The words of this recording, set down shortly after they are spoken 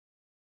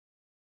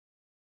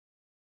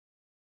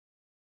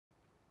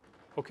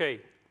OK,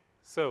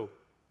 so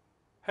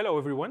hello,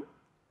 everyone.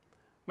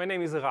 My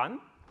name is Eran.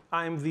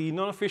 I'm the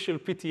non-official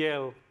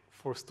PTL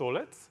for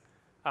Storlets.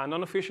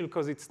 Non-official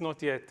because it's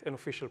not yet an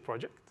official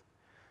project.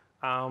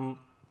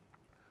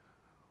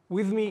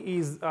 With me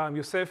is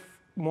Yosef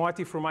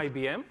Moati from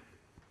IBM.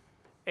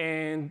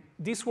 And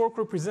this work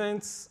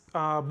represents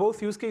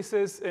both use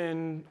cases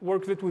and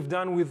work that we've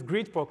done with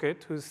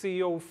Gridpocket, whose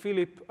CEO,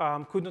 Philip,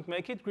 could not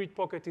make it.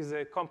 Gridpocket is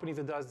a company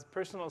that does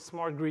personal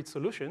smart grid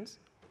solutions.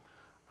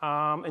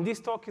 And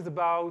this talk is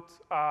about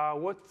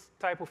what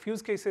type of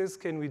use cases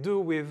can we do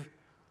with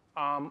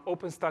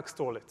Openstack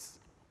Storlets.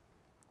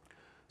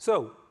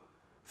 So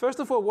first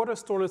of all, what are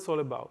Storlets all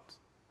about?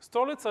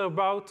 Storlets are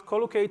about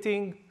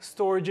collocating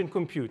storage and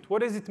compute.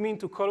 What does it mean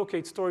to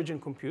collocate storage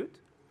and compute?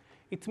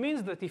 It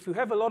means that if you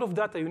have a lot of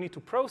data you need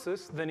to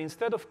process, then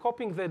instead of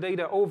copying the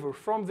data over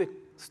from the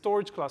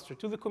storage cluster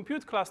to the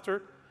compute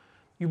cluster,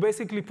 you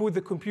basically put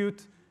the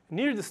compute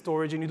near the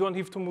storage, and you don't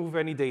have to move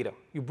any data.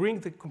 You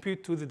bring the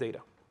compute to the data.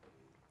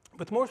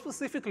 But more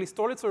specifically,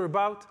 Storlets are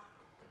about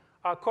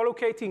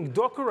collocating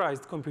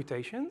Dockerized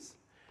computations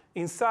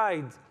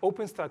inside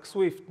OpenStack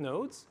Swift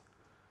nodes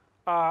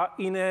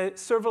in a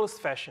serverless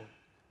fashion.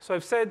 So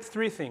I've said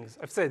three things.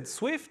 I've said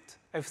Swift,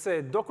 I've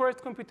said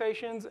Dockerized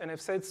computations, and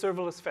I've said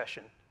serverless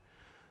fashion.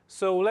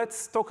 So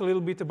let's talk a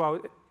little bit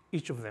about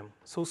each of them.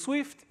 So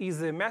Swift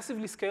is a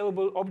massively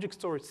scalable object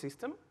storage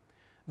system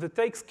that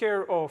takes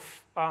care of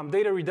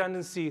data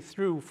redundancy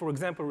through, for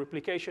example,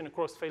 replication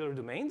across failure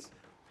domains.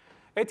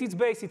 At its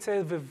base, it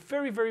has a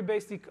very, very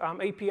basic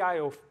API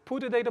of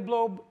put a data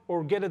blob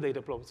or get a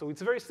data blob. So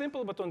it's very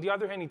simple, but on the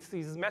other hand, it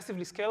is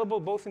massively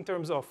scalable, both in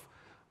terms of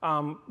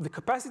the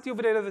capacity of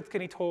the data that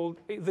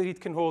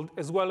it can hold,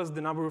 as well as the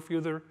number of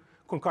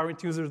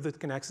concurrent users that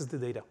can access the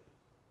data.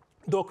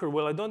 Docker,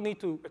 well, I don't need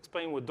to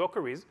explain what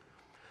Docker is.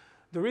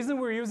 The reason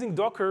we're using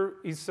Docker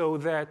is so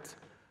that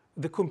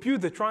the compute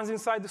that runs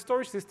inside the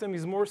storage system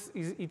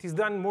is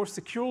done more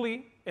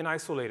securely and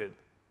isolated.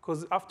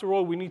 Because after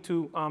all, we need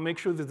to make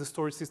sure that the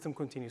storage system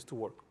continues to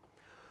work.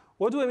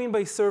 What do I mean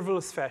by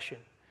serverless fashion?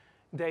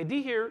 The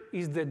idea here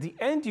is that the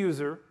end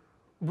user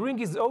brings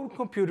his own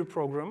computer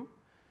program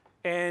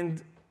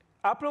and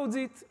uploads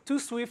it to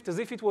Swift as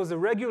if it was a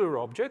regular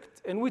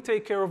object, and we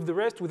take care of the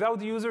rest without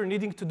the user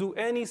needing to do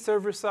any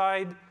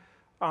server-side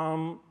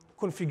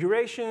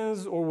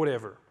configurations or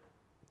whatever.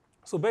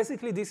 So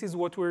basically, this is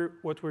what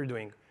we're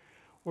doing.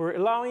 We're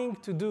allowing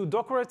to do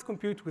Dockerized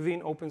compute within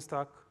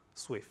OpenStack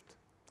Swift.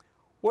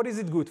 What is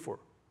it good for?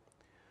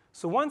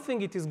 So one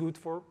thing it is good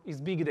for is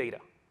big data.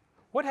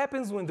 What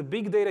happens when the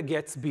big data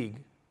gets big?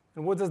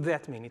 And what does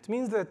that mean? It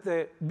means that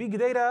the big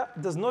data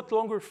does not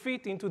longer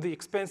fit into the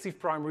expensive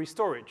primary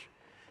storage.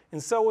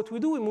 And so what we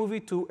do, we move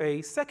it to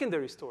a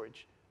secondary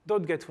storage.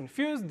 Don't get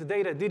confused. The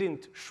data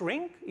didn't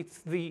shrink. It's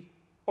the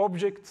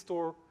object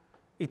store.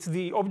 It's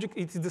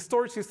the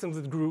storage system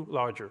that grew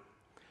larger.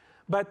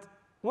 But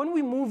when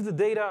we move the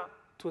data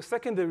to a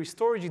secondary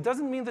storage, it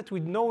doesn't mean that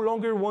we no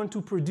longer want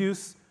to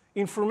produce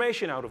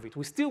information out of it.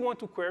 We still want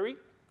to query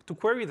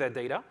that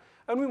data,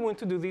 and we want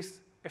to do this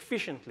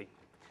efficiently.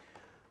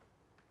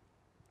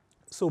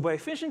 So by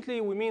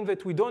efficiently, we mean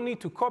that we don't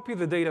need to copy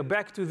the data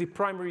back to the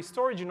primary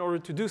storage in order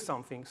to do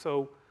something.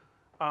 So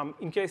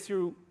in case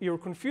you're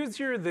confused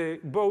here, the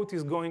boat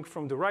is going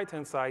from the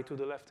right-hand side to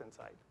the left-hand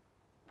side.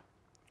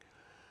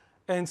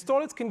 And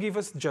Storlets can give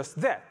us just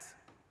that.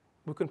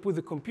 We can put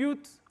the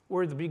compute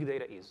where the big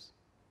data is.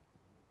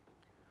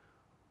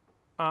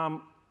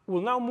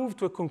 We'll now move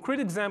to a concrete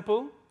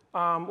example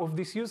of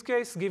this use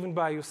case given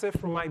by Yosef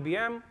from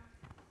IBM.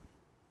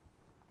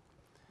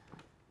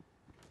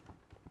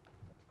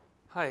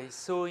 Hi,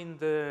 so in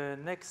the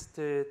next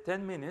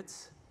 10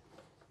 minutes,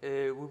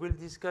 we will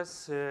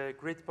discuss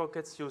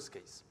Gridpocket's use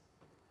case.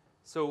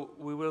 So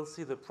we will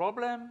see the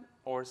problem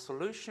or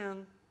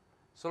solution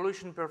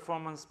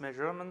performance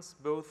measurements,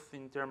 both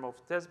in terms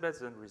of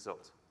testbeds and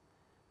results.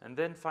 And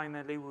then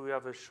finally, we will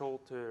have a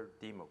shorter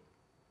demo.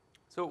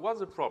 So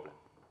what's the problem?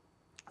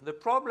 The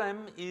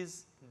problem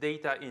is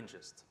data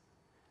ingest.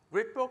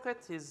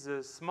 Gridpocket is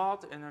a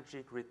smart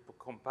energy grid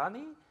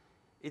company.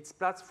 Its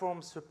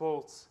platform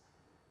supports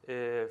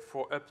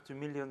for up to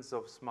millions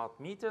of smart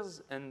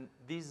meters, and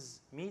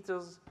these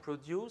meters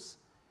produce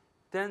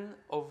 10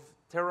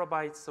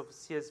 terabytes of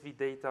CSV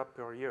data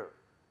per year.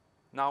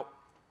 Now,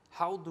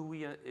 how do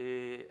we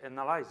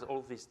analyze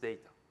all this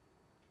data?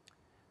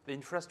 The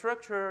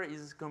infrastructure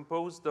is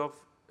composed of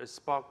a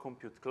Spark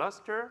compute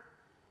cluster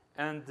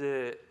and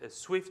a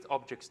Swift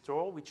object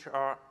store, which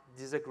are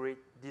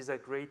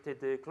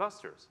disaggregated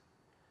clusters.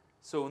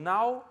 So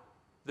now,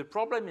 the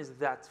problem is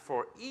that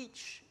for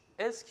each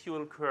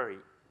SQL query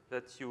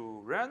that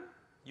you run,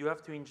 you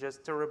have to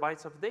ingest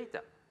terabytes of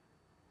data.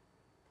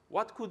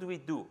 What could we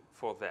do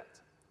for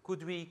that?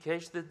 Could we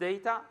cache the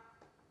data?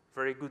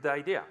 Very good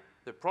idea.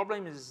 The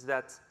problem is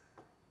that,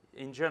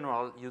 in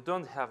general, you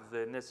don't have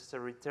the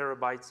necessary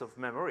terabytes of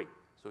memory,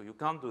 so you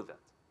can't do that.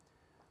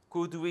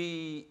 Could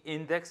we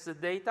index the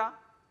data?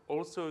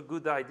 Also a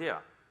good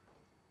idea.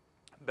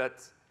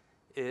 But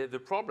the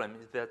problem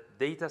is that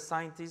data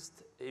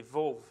scientists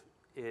evolve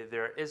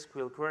their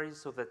SQL queries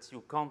so that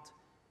you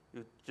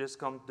just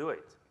can't do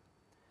it.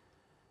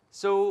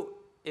 So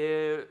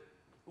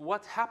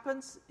what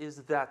happens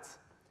is that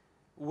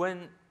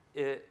when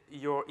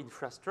your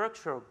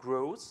infrastructure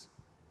grows,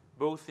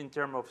 both in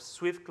terms of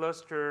Swift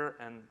cluster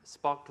and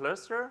Spark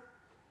cluster,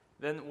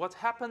 then what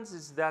happens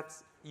is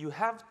that you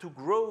have to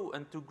grow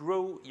and to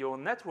grow your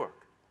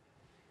network.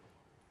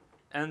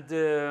 And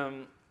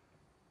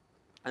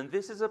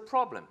this is a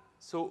problem.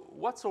 So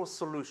what's our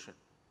solution?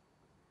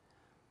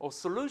 Our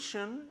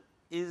solution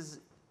is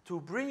to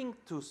bring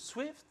to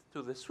Swift,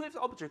 to the Swift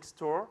object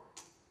store,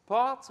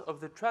 part of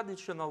the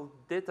traditional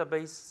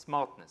database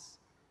smartness.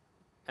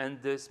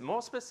 And this,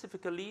 more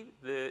specifically,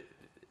 the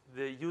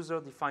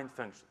user-defined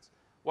functions.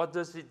 What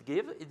does it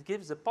give? It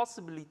gives the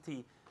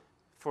possibility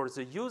for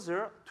the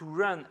user to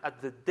run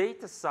at the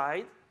data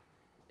side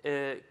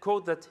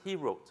code that he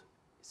wrote.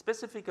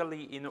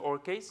 Specifically, in our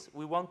case,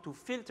 we want to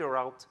filter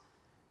out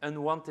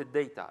unwanted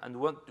data, and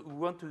we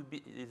want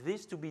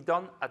this to be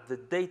done at the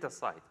data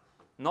side,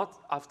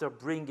 not after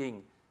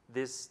bringing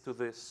this to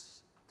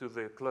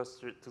the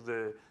cluster, to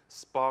the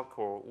Spark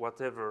or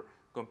whatever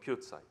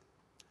compute side.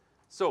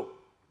 So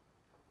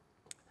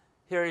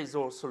here is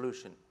our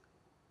solution.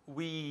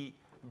 We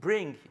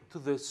bring to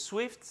the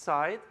Swift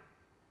side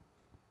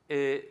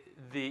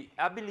the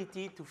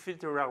ability to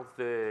filter out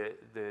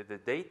the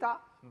data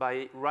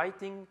by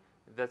writing,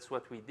 that's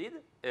what we did,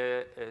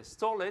 a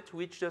storlet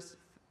which just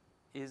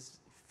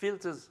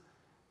filters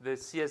the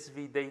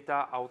CSV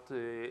data out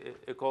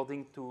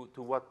according to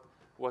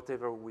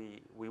whatever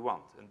we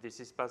want. And this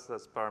is passed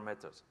as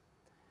parameters.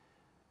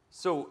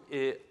 So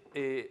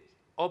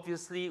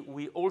obviously,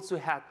 we also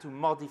had to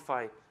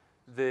modify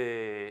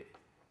the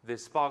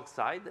Spark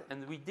side.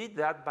 And we did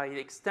that by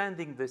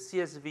extending the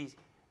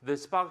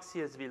Spark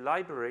CSV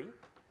library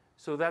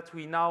so that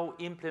we now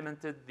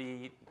implemented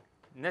the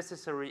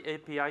necessary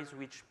APIs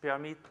which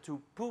permit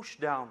to push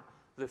down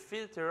the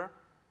filter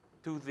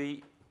to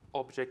the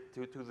object,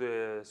 to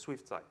the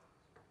Swift side.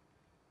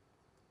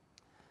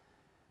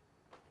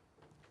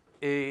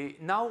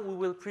 Now we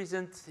will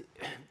present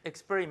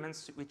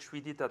experiments which we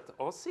did at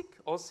OSIC.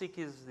 OSIC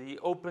is the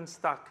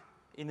Openstack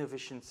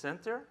Innovation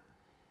Center.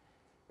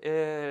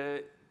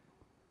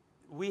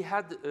 We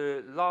had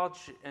a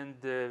large and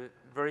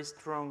very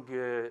strong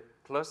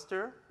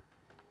cluster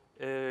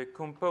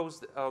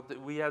composed of,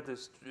 we had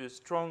a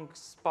strong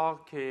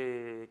Spark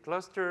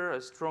cluster,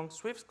 a strong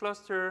Swift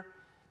cluster.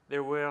 They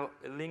were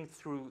linked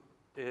through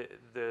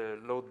the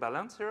load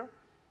balancer,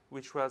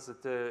 which was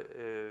at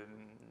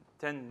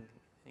 10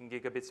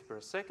 gigabits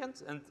per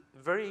second. And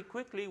very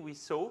quickly, we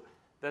saw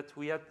that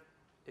we had,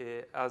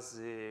 as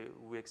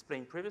we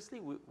explained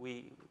previously,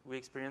 we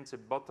experienced a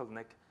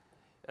bottleneck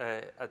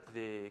at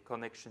the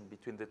connection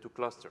between the two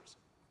clusters.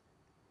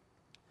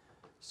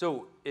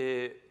 So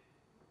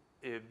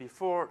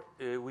before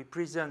we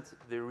present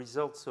the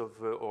results of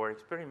our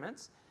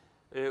experiments,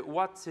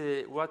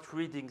 what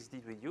readings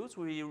did we use?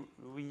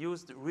 We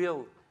used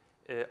real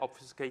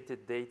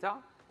obfuscated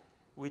data,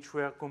 which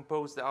were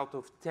composed out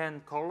of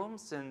 10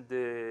 columns, and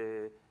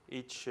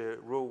each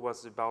row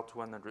was about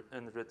 100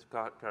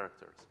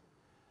 characters.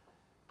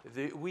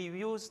 We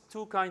used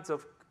two kinds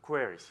of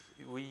queries.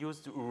 We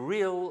used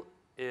real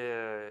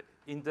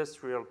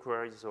industrial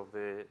queries of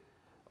a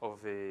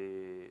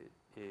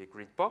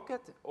Gridpocket,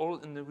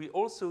 and we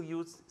also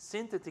used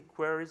synthetic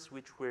queries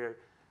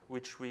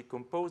which we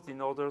composed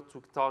in order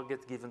to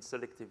target given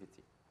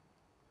selectivity.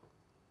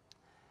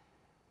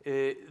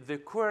 The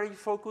query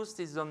focused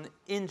is on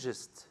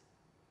ingest,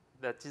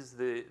 that is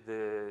the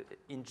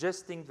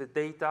ingesting the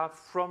data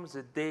from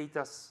the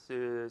data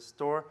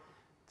store,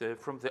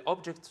 from the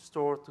object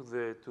store to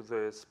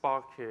the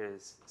Spark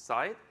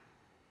side,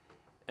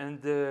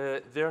 and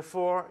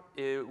therefore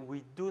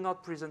we do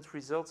not present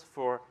results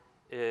for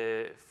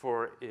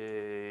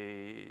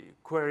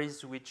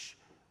queries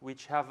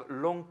which have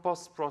long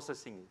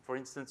post-processing. For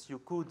instance, you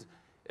could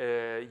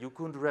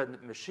run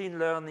machine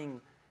learning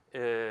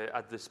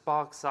at the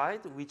Spark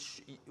side,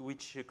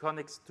 which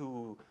connects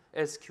to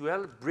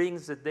SQL,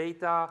 brings the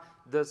data,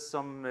 does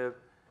some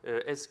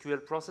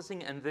SQL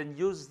processing, and then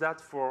use that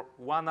for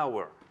 1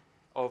 hour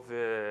of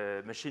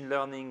machine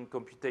learning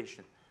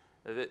computation.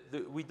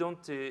 We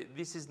don't.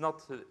 This is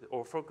not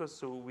our focus,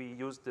 so we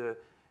used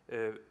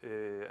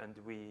and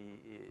we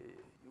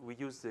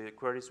used the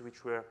queries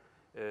which were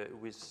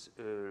with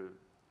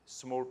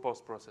small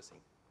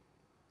post-processing.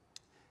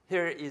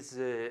 Here is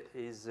a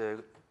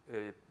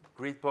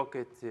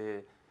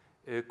Gridpocket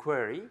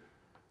query,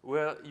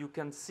 where you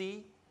can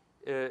see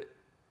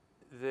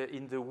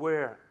in the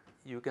where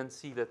you can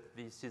see that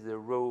this is a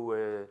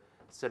row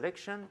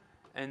selection,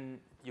 and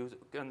you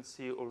can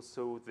see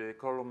also the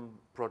column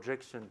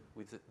projection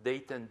with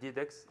date and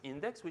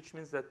index, which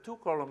means that 2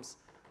 columns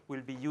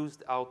will be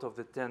used out of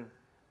the 10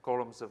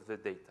 columns of the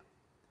data.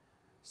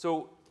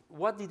 So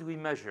what did we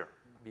measure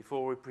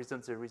before we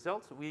present the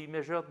results? We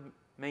measured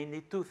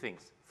mainly 2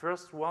 things.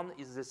 First one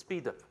is the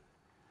speed up.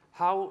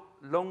 How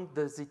long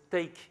does it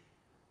take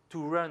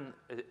to run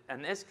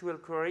an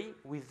SQL query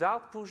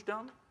without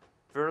pushdown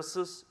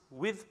versus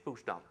with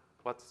pushdown.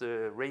 What's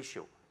the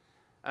ratio?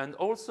 And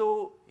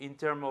also in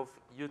terms of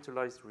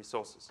utilized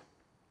resources.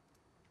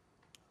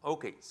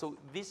 Okay, so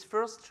this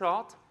first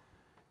chart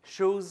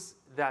shows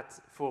that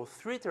for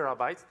 3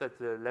 terabytes, that's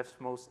the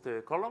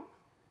leftmost column,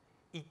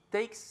 it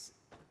takes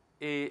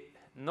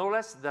no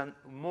less than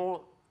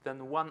more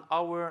than 1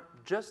 hour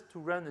just to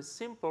run a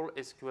simple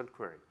SQL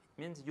query.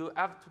 It means you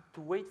have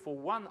to wait for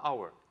 1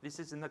 hour. This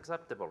is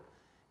unacceptable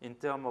in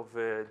terms of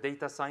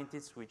data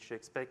scientists which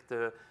expect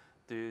to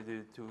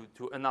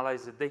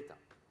analyze the data.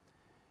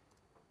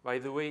 By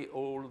the way,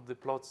 all the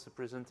plots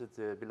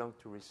presented belong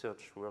to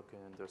research work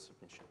under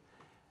submission.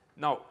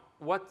 Now,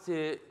 what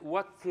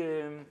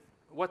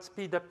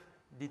speed up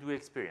did we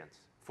experience?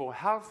 For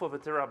half of a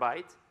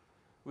terabyte,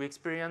 we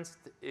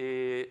experienced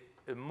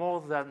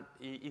more than,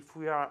 if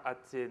we are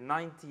at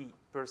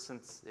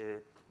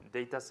 90%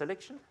 data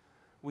selection,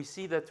 we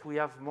see that we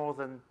have more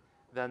than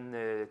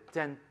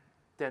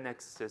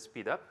 10x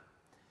speed up.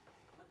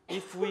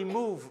 If we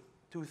move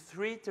to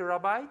 3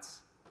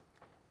 terabytes,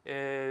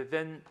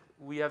 then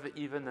we have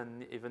even a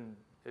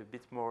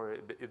bit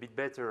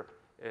better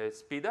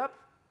speed up.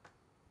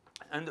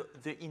 And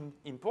the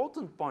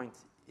important point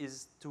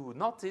is to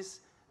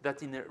notice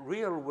that in a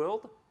real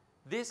world,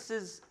 this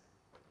is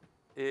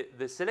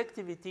the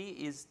selectivity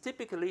is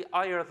typically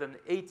higher than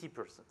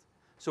 80%.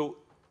 So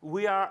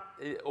we are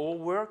our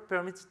work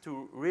permits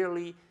to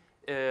really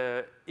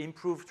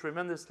improve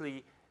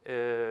tremendously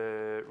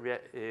to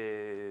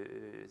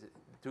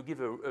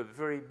give a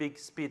very big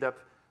speed up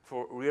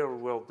for real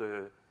world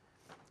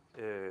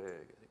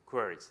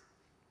queries.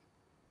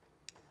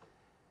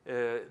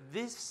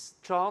 This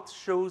chart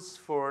shows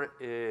for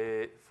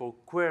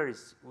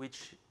queries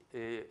which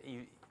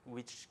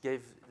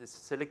gave the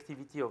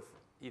selectivity of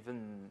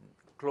even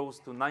close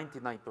to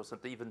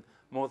 99%, even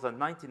more than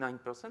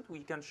 99%.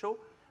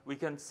 We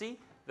can see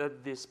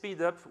that the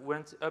speed up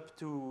went up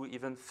to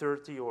even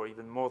 30 or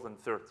even more than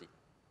 30.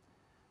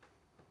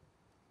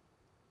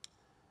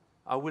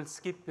 I will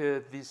skip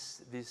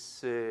this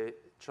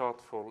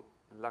chart for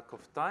lack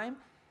of time.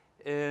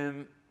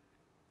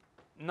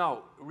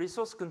 Now,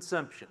 resource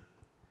consumption.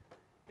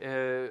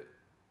 At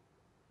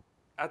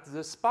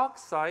the Spark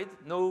side,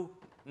 no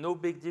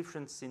big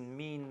difference in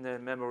mean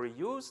memory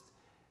used.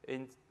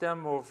 In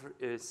terms of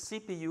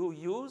CPU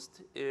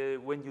used,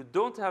 when you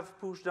don't have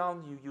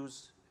pushdown, you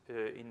use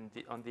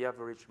on the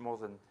average more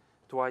than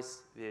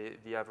twice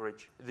the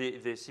average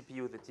the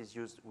CPU that is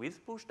used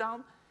with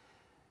pushdown.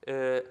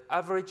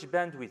 Average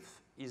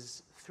bandwidth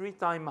is 3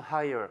 times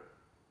higher.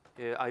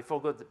 I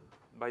forgot,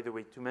 by the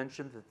way, to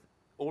mention that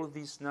all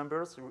these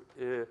numbers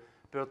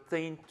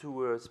pertain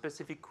to a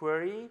specific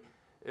query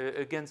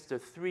against a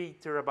 3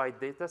 terabyte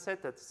data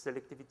set at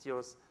selectivity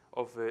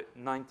of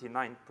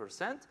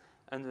 99%,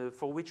 and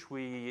for which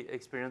we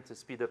experience a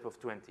speed up of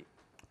 20.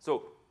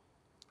 So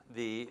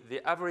the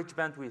average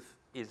bandwidth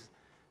is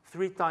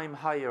 3 times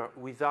higher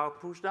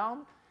without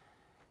pushdown.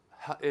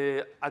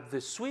 At the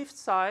Swift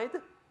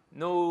side,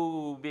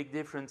 no big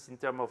difference in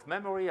terms of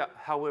memory.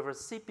 However,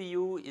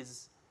 CPU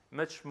is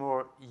much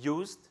more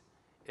used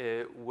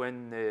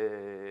when,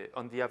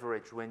 on the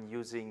average, when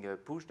using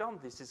pushdown.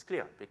 This is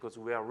clear because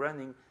we are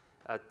running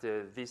at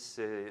the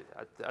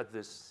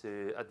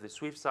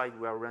Swift side.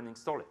 We are running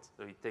Storlets,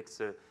 so it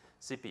takes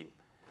CPU.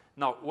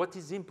 Now, what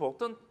is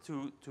important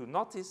to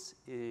notice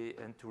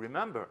and to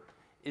remember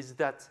is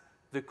that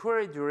the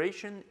query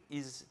duration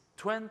is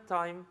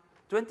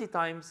 20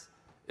 times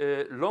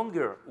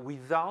longer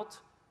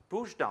without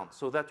pushdown.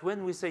 So that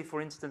when we say,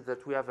 for instance,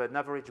 that we have an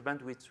average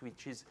bandwidth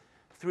which is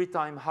 3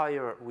 times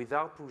higher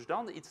without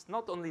pushdown, it's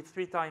not only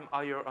 3 times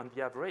higher on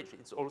the average,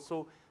 it's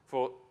also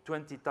for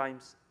 20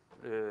 times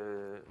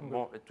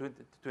more,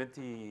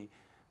 20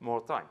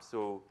 more times.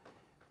 So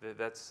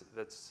that's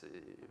a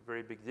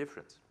very big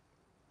difference.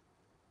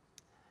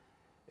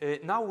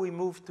 Now we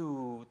move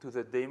to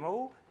the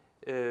demo,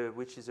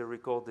 which is a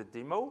recorded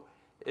demo.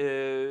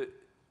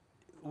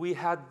 We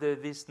had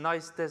this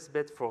nice test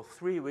bed for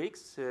 3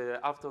 weeks.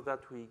 After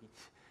that,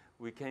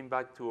 we came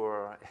back to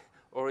our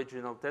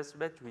original test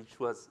bed, which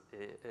was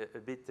a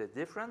bit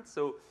different.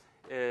 So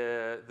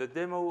the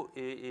demo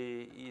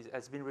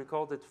has been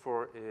recorded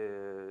for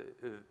a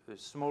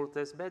small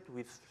test bed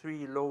with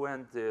 3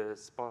 low-end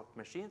Spark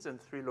machines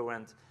and 3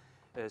 low-end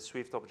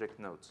Swift object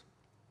nodes.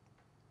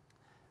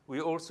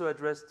 We also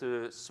addressed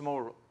a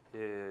small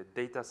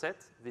data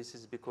set. This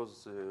is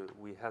because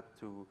we had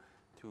to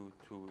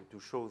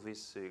show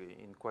this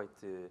in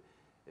quite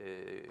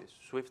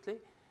swiftly.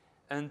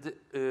 And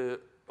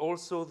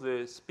also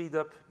the speed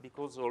up,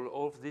 because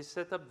of this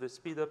setup, the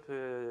speed up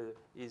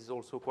is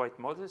also quite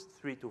modest,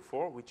 3 to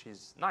 4, which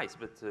is nice,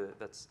 but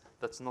that's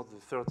not the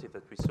 30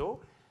 that we saw.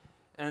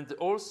 And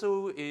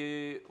also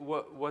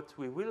what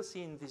we will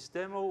see in this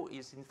demo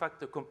is in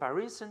fact a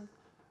comparison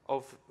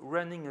of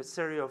running a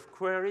series of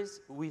queries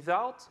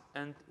without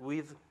and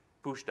with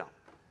pushdown.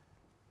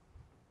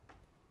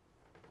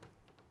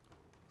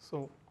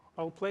 So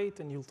I'll play it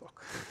and you'll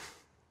talk.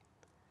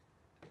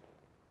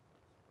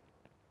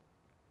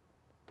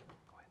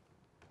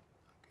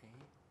 Okay.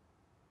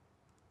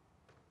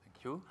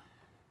 Thank you.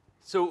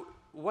 So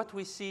what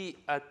we see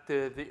at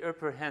the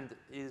upper hand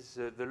is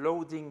the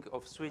loading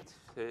of Swift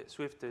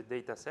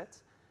data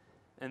sets.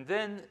 And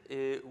then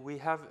we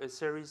have a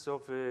series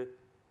of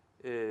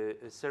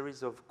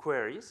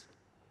queries,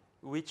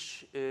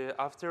 which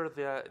after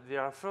they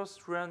are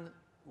first run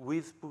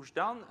with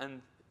pushdown,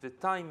 and the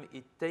time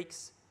it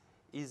takes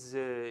is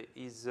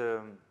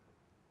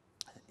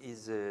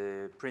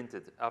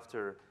printed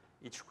after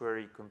each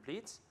query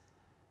completes.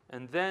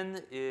 And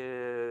then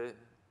the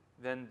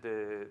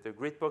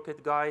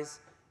Gridpocket guys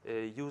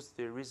use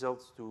the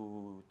results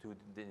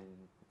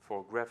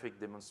for graphic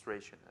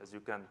demonstration, as you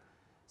can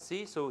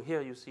see. So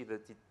here you see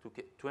that it took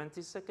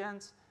 20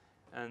 seconds,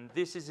 and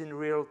this is in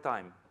real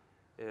time.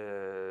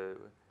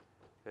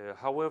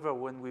 However,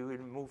 when we will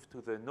move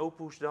to the no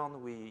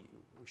pushdown, we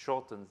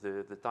shorten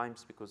the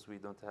times because we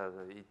don't have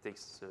it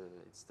takes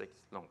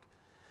long.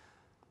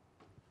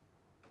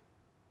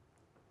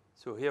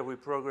 So here we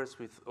progress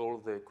with all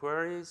the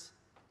queries.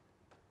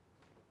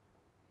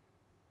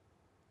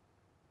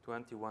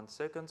 21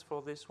 seconds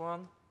for this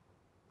one.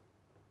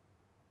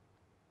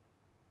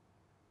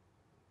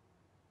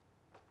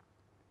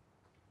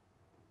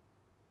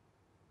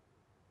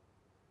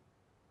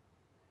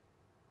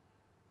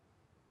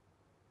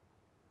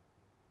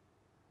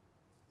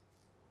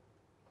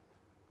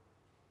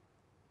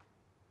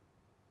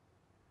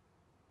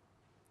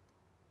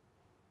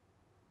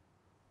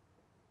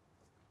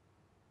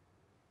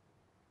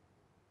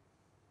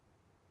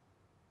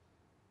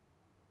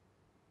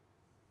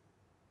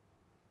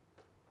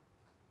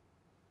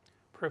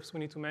 Perhaps we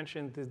need to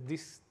mention that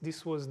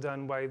this was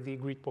done by the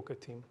Gridpocket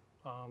team,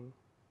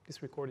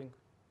 this recording.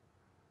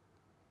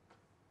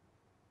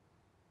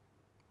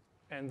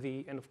 And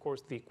of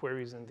course the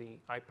queries and the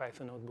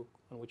IPython notebook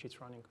on which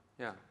it's running.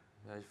 Yeah,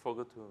 I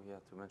forgot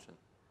to mention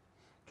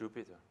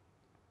Jupyter.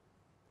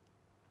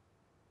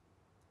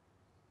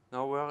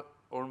 Now we're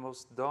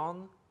almost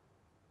done,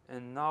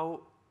 and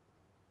now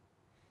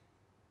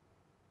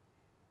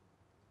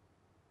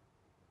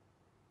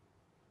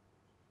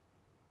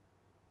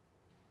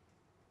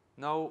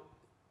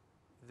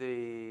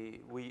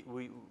we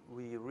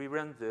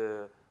rerun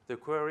the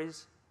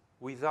queries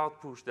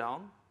without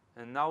pushdown,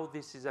 and now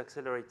this is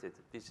accelerated.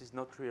 This is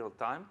not real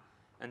time.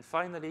 And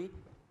finally,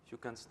 if you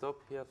can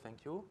stop here,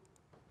 thank you.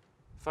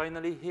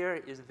 Finally, here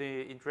is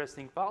the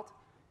interesting part,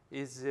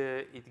 is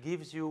it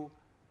gives you,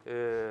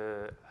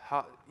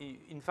 how,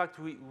 in fact,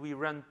 we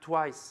run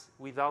twice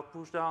without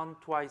pushdown,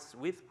 twice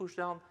with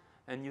pushdown,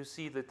 and you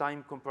see the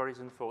time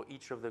comparison for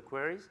each of the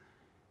queries.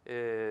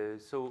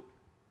 So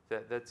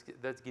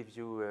that gives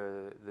you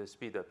the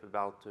speed up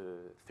about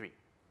 3.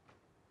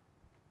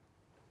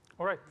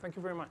 All right, thank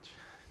you very much.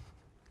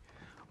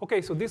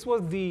 OK, so this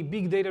was the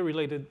big data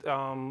related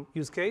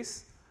use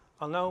case.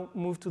 I'll now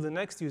move to the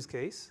next use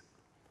case,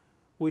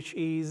 which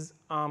is,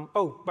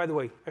 oh, by the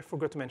way, I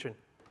forgot to mention,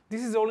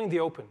 this is all in the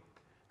open.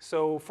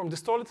 So from the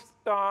Storlets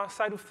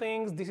side of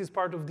things, this is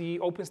part of the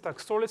Openstack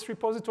Storlets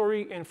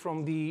repository. And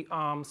from the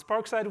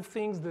Spark side of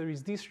things, there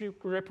is this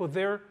repo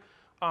there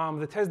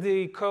that has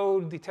the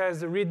code, it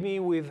has the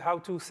README with how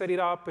to set it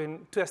up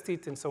and test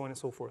it, and so on and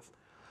so forth.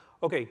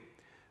 OK,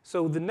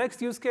 so the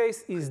next use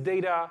case is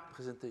data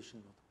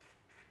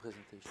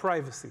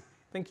privacy.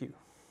 Thank you.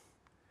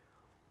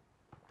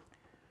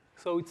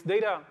 So it's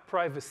data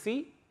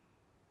privacy,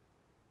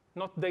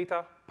 not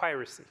data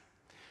piracy.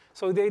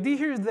 So the idea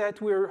here is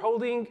that we're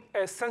holding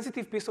a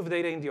sensitive piece of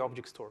data in the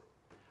object store.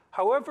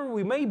 However,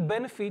 we may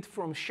benefit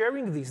from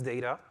sharing this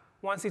data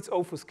once it's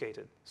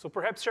obfuscated. So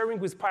perhaps sharing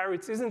with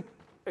pirates isn't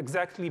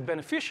exactly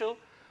beneficial.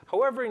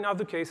 However, in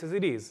other cases,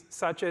 it is,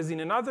 such as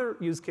in another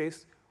use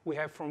case we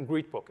have from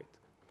Gridpocket.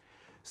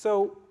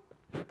 So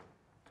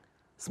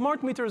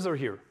smart meters are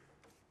here.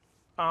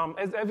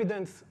 As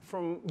evidence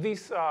from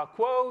this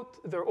quote,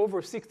 there are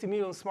over 60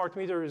 million smart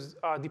meters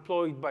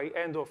deployed by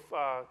end of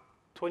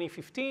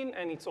 2015,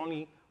 and it's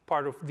only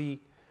part of the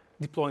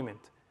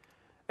deployment.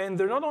 And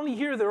they're not only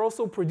here, they're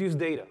also produce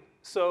data.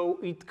 So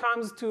it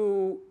comes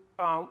to,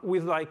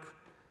 with like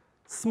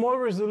small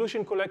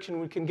resolution collection,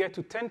 we can get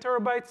to 10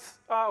 terabytes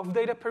of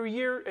data per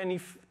year. And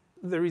if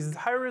there is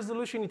higher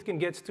resolution, it can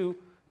get to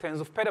tens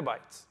of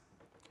petabytes.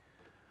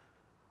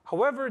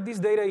 However, this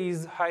data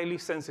is highly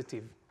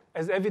sensitive,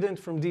 as evident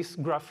from this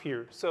graph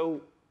here.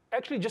 So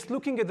actually, just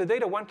looking at the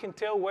data, one can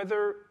tell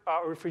whether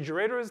a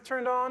refrigerator is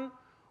turned on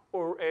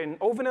or an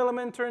oven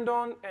element turned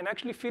on. And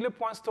actually, Philip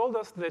once told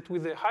us that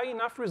with a high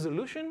enough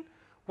resolution,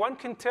 one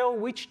can tell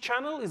which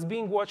channel is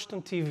being watched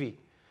on TV.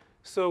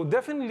 So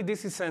definitely,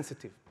 this is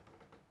sensitive.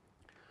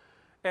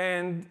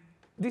 And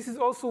this is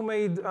also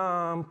made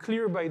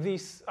clear by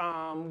this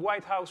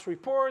White House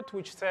report,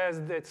 which says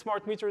that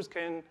smart meters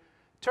can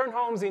turn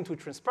homes into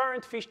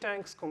transparent fish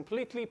tanks,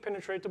 completely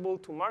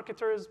penetratable to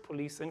marketers,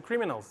 police, and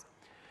criminals.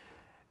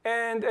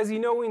 And as you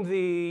know,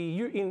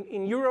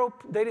 in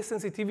Europe, data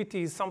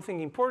sensitivity is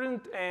something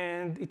important,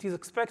 and it is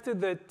expected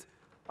that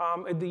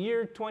at the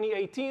year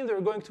 2018, there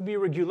are going to be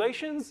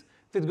regulations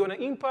that are going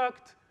to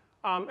impact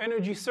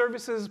energy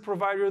services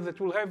providers that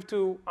will have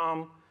to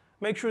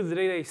make sure the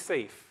data is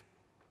safe.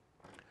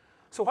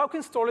 So how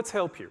can Storlets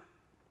help here?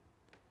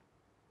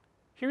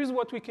 Here's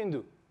what we can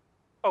do.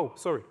 Oh,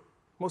 sorry,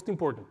 most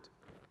important.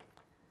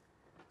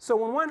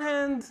 So on one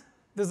hand,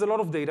 there's a lot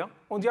of data.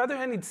 On the other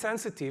hand, it's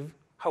sensitive.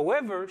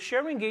 However,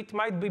 sharing it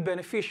might be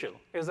beneficial,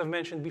 as I've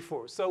mentioned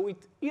before. So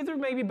it either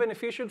may be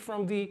beneficial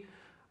from the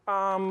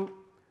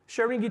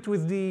sharing it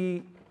with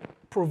the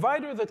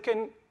provider that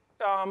can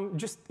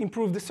just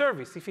improve the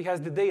service if he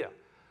has the data.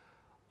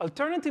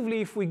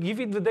 Alternatively, if we give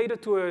it the data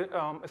to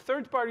a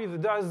third party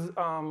that does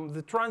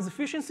the trans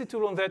efficiency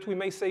tool on that, we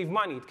may save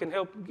money. It can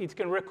help. It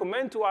can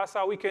recommend to us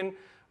how we can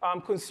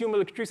consume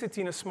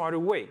electricity in a smarter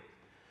way.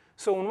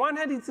 So on one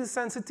hand, it is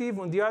sensitive.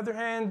 On the other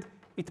hand,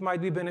 it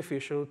might be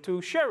beneficial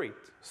to share it.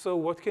 So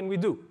what can we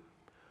do?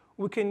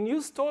 We can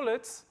use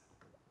Storlets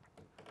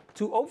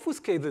to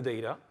obfuscate the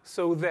data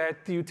so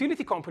that the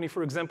utility company,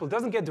 for example,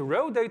 doesn't get the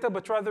raw data,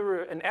 but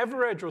rather an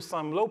average or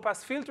some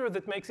low-pass filter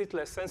that makes it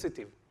less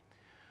sensitive.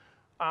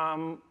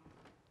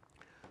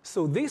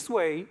 So this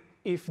way,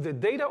 if the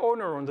data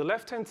owner on the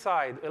left-hand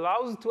side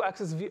allows to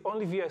access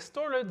only via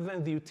Storlet,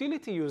 then the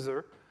utility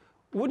user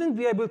wouldn't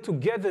be able to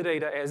get the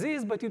data as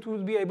is, but it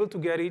would be able to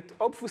get it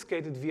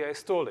obfuscated via a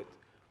Storlet.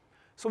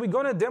 So we're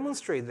going to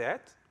demonstrate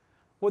that.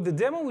 What the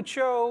demo would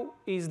show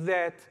is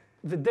that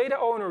the data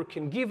owner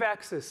can give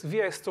access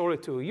via a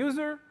Storlet to a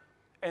user,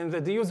 and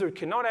that the user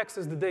cannot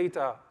access the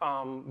data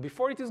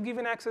before it is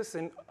given access,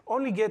 and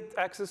only get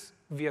access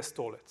via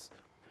Storlets.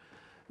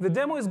 The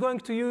demo is going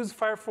to use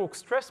Firefox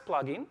Stress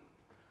plugin.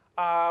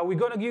 We're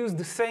going to use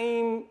the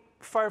same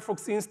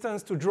Firefox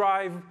instance to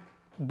drive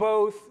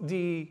both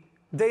the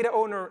data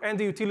owner and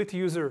the utility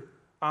user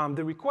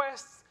the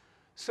requests.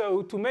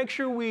 So to make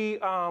sure we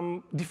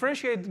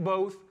differentiate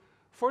both,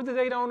 for the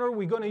data owner,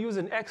 we're going to use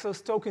an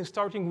Exos token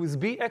starting with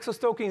B. Exos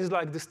token is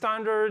like the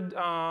standard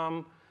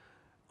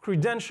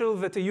credential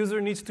that a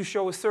user needs to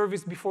show a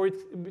service before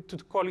to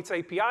call its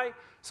API.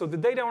 So the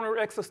data owner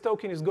Exos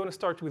token is going to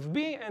start with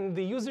B, and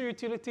the user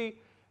utility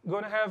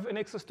going to have an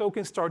Exos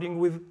token starting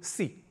with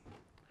C.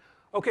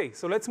 OK,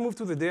 so let's move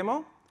to the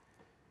demo.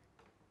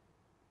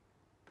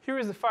 Here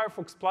is the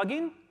Firefox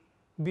plugin.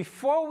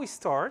 Before we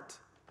start,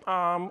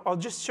 I'll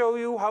just show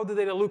you how the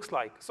data looks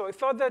like. So I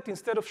thought that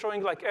instead of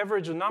showing like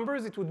average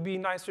numbers, it would be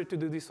nicer to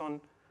do this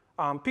on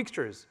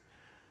pictures.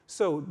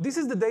 So this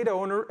is the data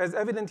owner. As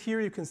evident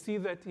here, you can see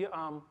that the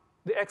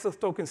Exos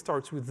token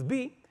starts with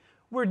B.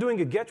 We're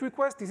doing a GET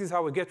request. This is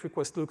how a GET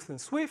request looks in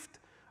Swift.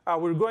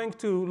 We're going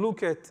to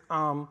look at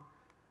a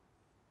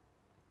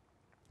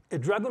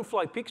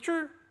Dragonfly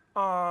picture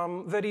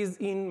that is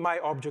in my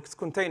objects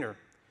container.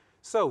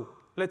 So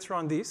let's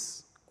run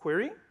this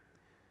query.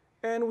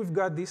 And we've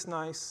got this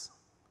nice,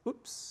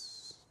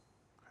 oops,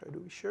 how do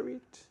we share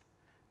it?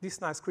 This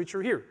nice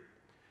creature here.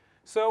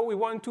 So we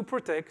want to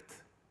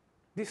protect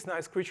this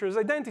nice creature's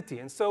identity.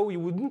 And so we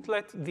wouldn't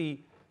let the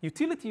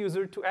utility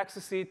user to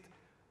access it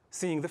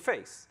seeing the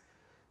face.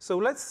 So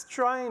let's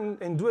try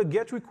and do a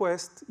GET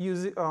request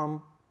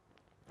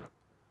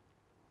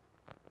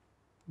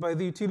by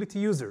the utility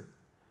user.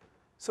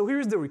 So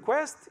here's the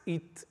request.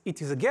 It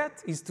is a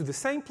GET. It's to the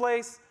same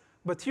place.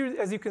 But here,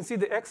 as you can see,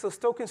 the Exos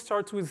token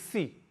starts with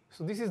C.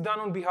 So this is done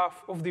on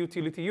behalf of the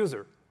utility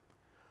user.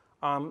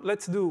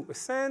 Let's do a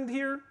send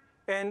here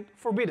and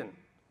forbidden.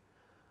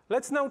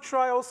 Let's now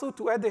try also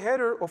to add the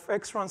header of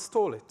xrun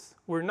Storlets.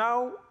 We're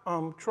now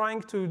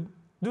trying to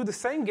do the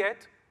same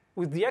GET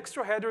with the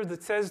extra header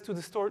that says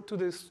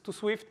to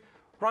Swift,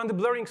 run the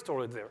blurring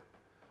Storlet there.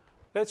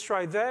 Let's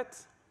try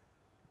that.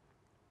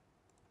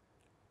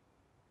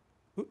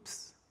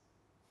 Oops.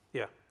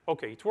 Yeah.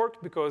 OK, it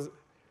worked because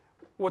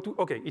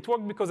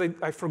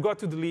I forgot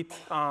to delete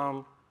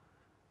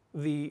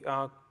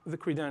the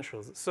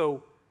credentials.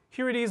 So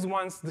here it is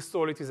once the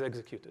Storlet is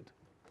executed.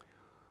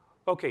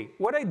 OK,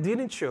 what I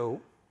didn't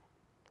show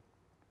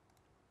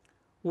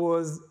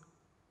was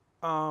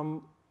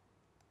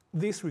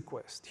this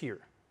request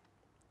here.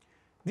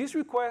 This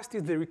request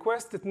is the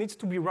request that needs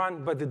to be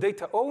run by the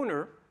data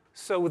owner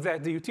so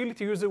that the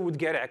utility user would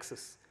get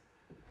access.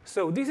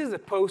 So this is a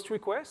post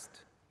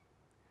request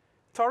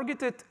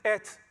targeted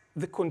at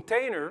the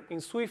container. In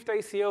Swift,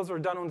 ACLs are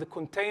done on the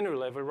container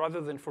level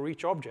rather than for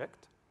each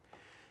object.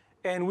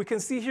 And we can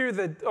see here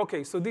that,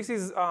 OK, so this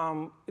is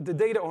the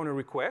data owner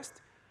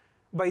request.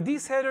 By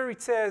this header,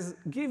 it says,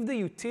 give the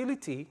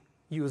utility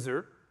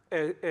user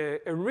a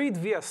read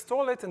via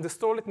Storlet, and the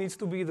Storlet needs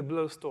to be the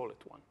blur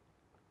Storlet one.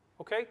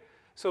 OK?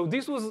 So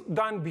this was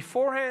done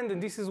beforehand,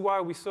 and this is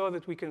why we saw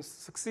that we can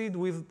succeed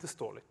with the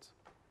Storlet.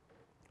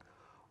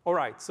 All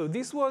right, so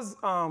this was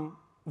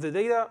the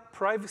data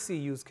privacy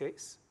use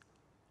case.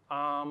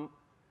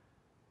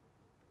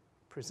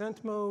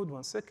 Present mode,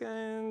 1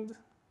 second.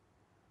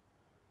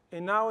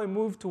 And now I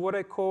move to what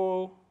I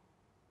call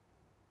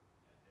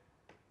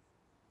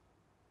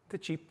the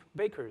cheap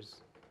bakers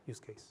use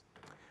case.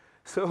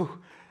 So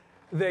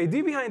the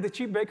idea behind the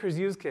cheap bakers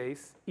use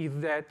case is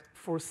that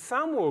for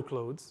some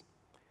workloads,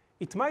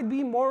 it might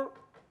be more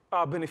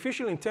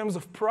beneficial in terms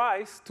of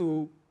price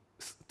to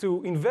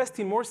invest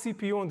in more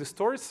CPU on the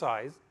storage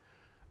side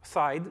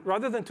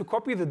rather than to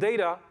copy the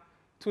data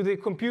to the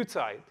compute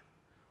side.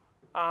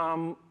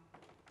 I've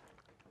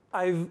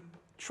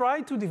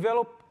tried to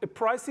develop a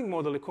pricing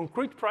model, a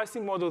concrete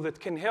pricing model that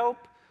can help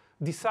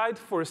decide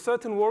for a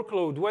certain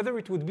workload whether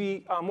it would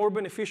be more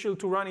beneficial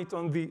to run it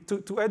on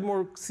to add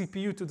more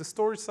CPU to the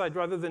storage side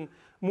rather than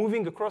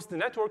moving across the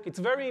network. It's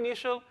very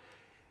initial.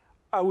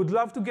 I would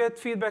love to get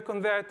feedback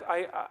on that.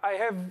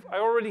 I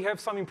already have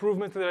some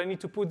improvements that I need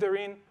to put there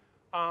in.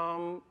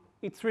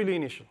 It's really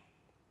initial.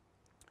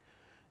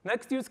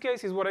 Next use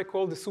case is what I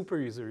call the super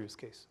user use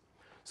case.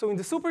 So in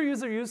the super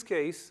user use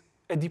case,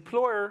 a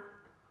deployer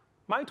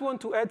might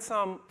want to add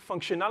some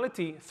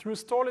functionality through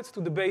Storlets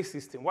to the base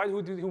system. Why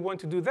would you want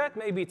to do that?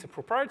 Maybe it's a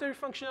proprietary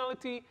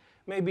functionality.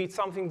 Maybe it's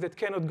something that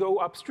cannot go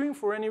upstream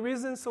for any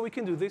reason, so we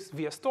can do this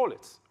via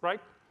Storlets, right?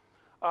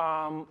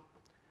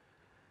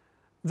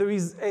 There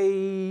is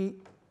a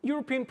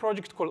European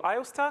project called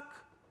Openstack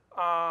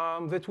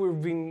that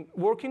we've been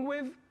working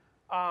with.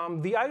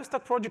 The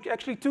Openstack project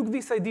actually took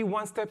this idea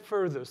one step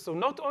further. So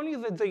not only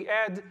that they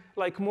add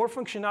like more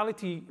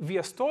functionality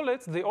via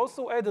Storlets, they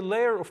also add a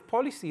layer of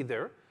policy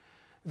there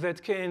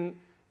that can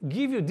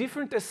give you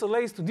different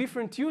SLAs to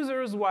different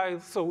users,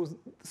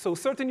 so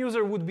certain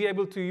user would be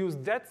able to use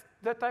that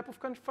type of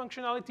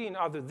functionality and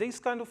other this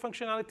kind of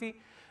functionality.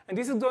 And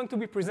this is going to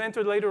be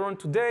presented later on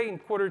today in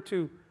quarter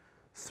 2,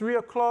 3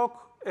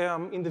 o'clock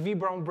in the V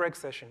Brown Bag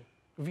session,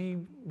 V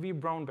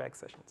Brown Bag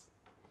sessions.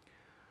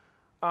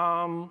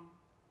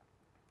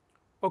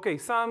 OK,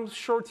 some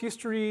short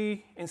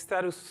history and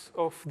status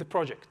of the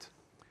project.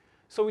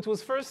 So it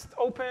was first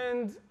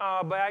opened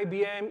by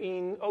IBM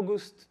in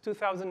August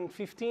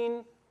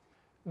 2015.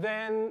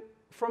 Then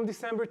from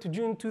December to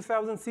June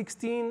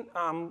 2016,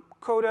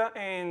 Koda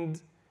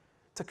and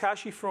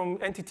Takashi from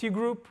NTT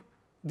Group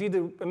did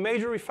a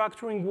major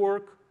refactoring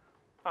work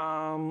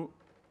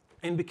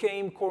and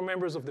became core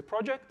members of the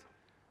project.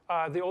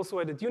 They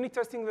also added unit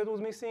testing that was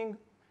missing.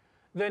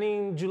 Then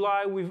in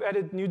July, we've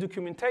added new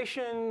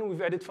documentation.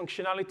 We've added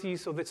functionality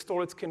so that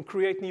Storlets can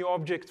create new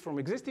objects from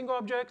existing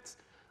objects.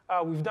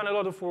 We've done a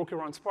lot of work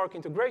around Spark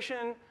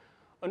integration.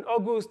 In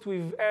August,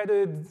 we've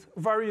added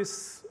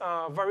various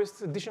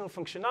additional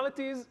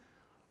functionalities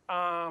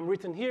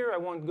written here. I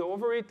won't go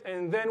over it.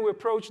 And then we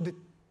approached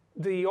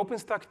the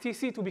OpenStack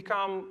TC to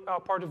become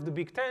part of the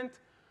big tent.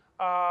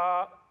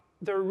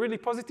 They're really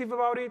positive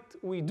about it.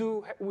 We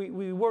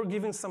were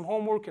given some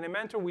homework and a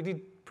mentor. We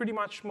did pretty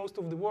much most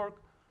of the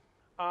work.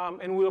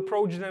 And we'll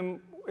approach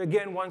them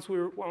again once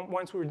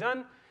we're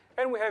done.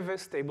 And we have a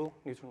stable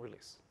Newton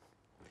release.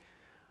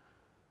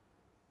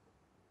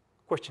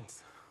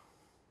 Questions?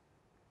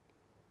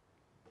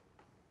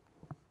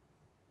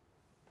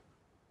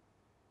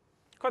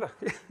 Koda.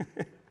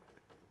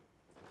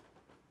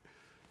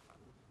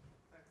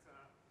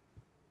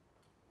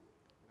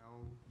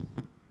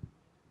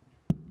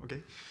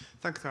 OK.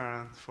 Thanks,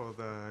 Aaron, for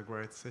the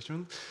great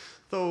session.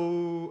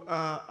 So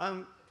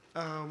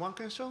one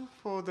question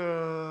for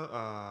the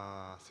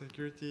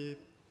security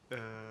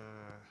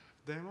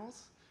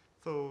demos.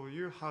 So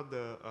you have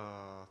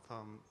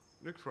some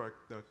looks like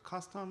the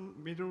custom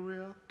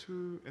middleware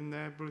to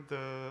enable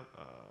the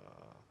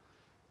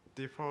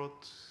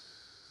default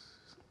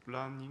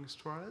running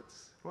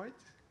Storlets, right?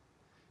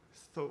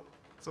 So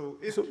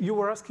you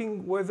were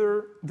asking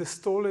whether the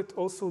Storlet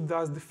also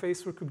does the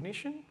face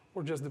recognition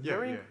or just the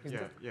blurring?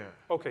 Yeah.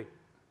 OK.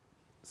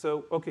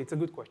 So OK, it's a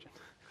good question.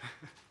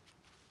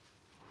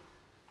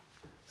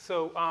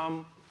 So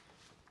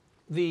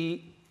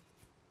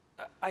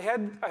I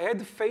had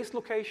the face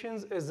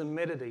locations as a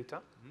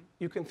metadata.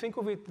 You can think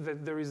of it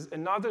that there is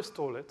another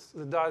Storlet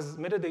that does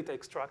metadata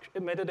extraction,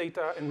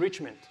 metadata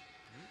enrichment,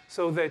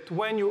 so that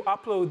when you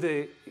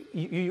upload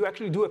you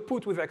actually do a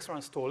put with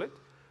XRun Storlet.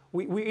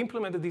 We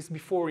implemented this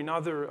before in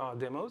other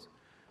demos.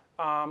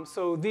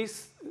 So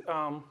this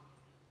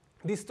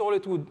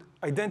Storlet would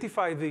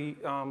identify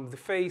the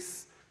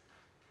face.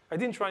 I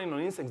didn't run it on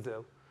insects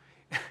though.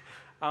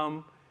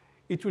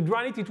 It would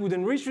run it. It would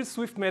enrich the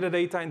Swift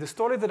metadata, and the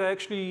Storlet that I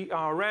actually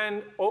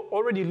ran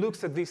already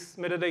looks at this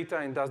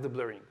metadata and does the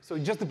blurring. So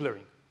just the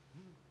blurring.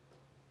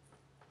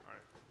 All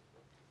right.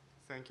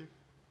 Thank you.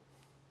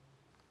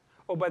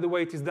 Oh, by the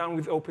way, it is done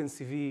with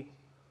OpenCV.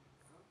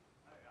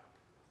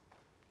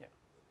 Yeah.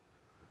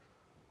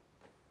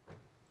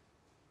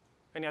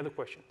 Any other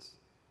questions?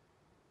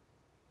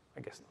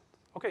 I guess not.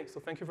 OK, so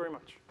thank you very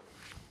much.